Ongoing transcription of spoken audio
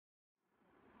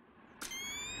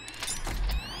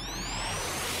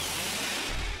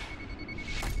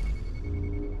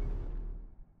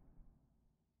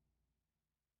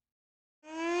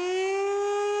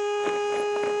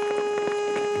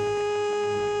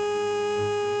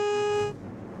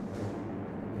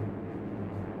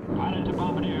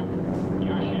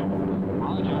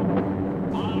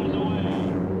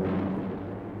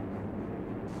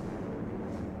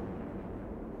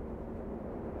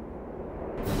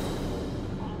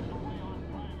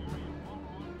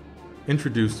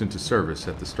Introduced into service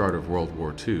at the start of World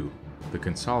War II, the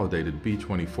consolidated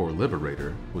B-24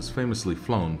 Liberator was famously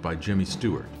flown by Jimmy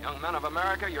Stewart. Young men of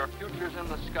America, your future's in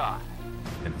the sky.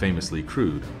 And famously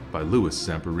crewed by Louis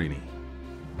Zamperini.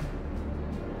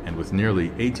 And with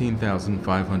nearly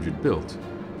 18,500 built,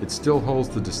 it still holds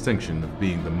the distinction of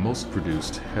being the most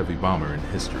produced heavy bomber in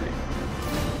history.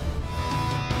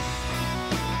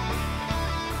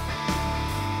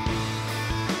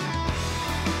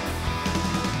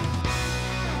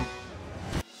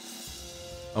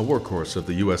 A workhorse of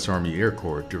the U.S. Army Air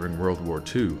Corps during World War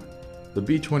II, the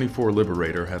B-24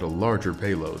 Liberator had a larger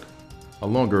payload, a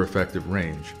longer effective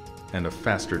range, and a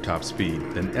faster top speed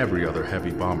than every other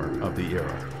heavy bomber of the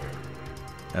era.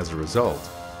 As a result,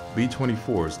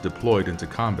 B-24s deployed into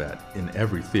combat in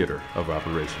every theater of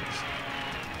operations.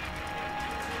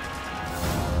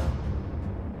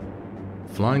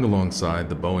 Flying alongside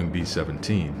the Boeing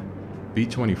B-17,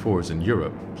 B-24s in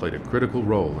Europe played a critical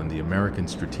role in the American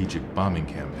strategic bombing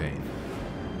campaign,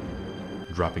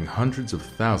 dropping hundreds of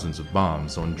thousands of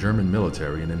bombs on German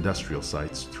military and industrial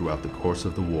sites throughout the course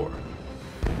of the war.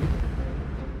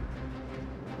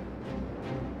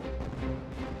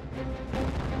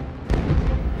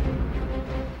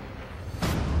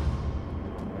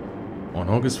 On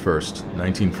August 1,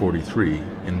 1943,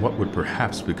 in what would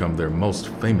perhaps become their most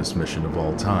famous mission of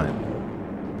all time,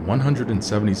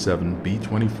 177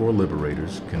 B-24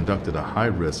 Liberators conducted a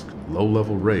high-risk,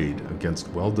 low-level raid against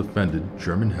well-defended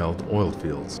German-held oil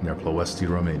fields near Ploiești,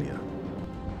 Romania.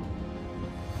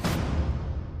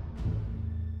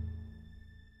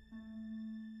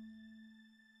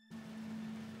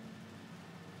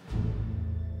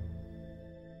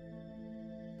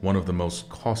 One of the most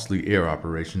costly air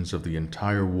operations of the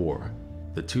entire war,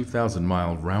 the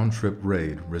 2,000-mile round-trip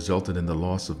raid resulted in the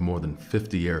loss of more than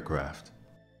 50 aircraft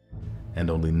and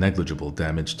only negligible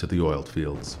damage to the oil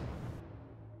fields.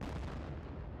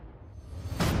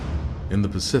 In the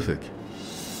Pacific,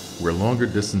 where longer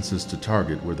distances to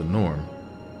target were the norm,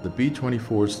 the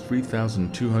B-24's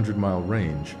 3,200-mile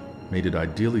range made it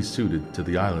ideally suited to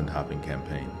the island-hopping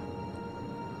campaign.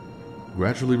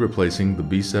 Gradually replacing the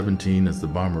B-17 as the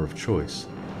bomber of choice,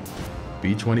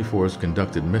 B-24s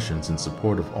conducted missions in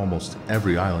support of almost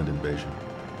every island invasion.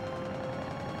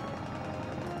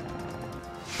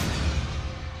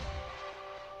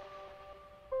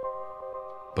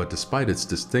 But despite its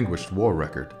distinguished war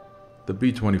record, the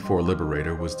B-24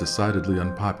 Liberator was decidedly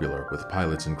unpopular with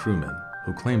pilots and crewmen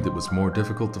who claimed it was more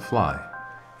difficult to fly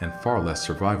and far less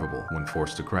survivable when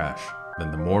forced to crash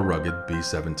than the more rugged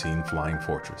B-17 Flying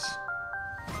Fortress.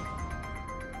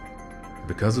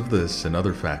 Because of this and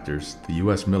other factors, the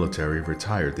U.S. military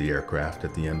retired the aircraft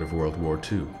at the end of World War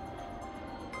II.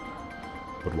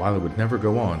 But while it would never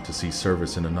go on to see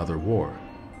service in another war,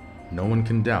 no one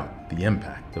can doubt the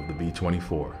impact of the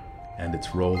B-24 and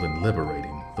its role in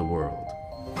liberating the world.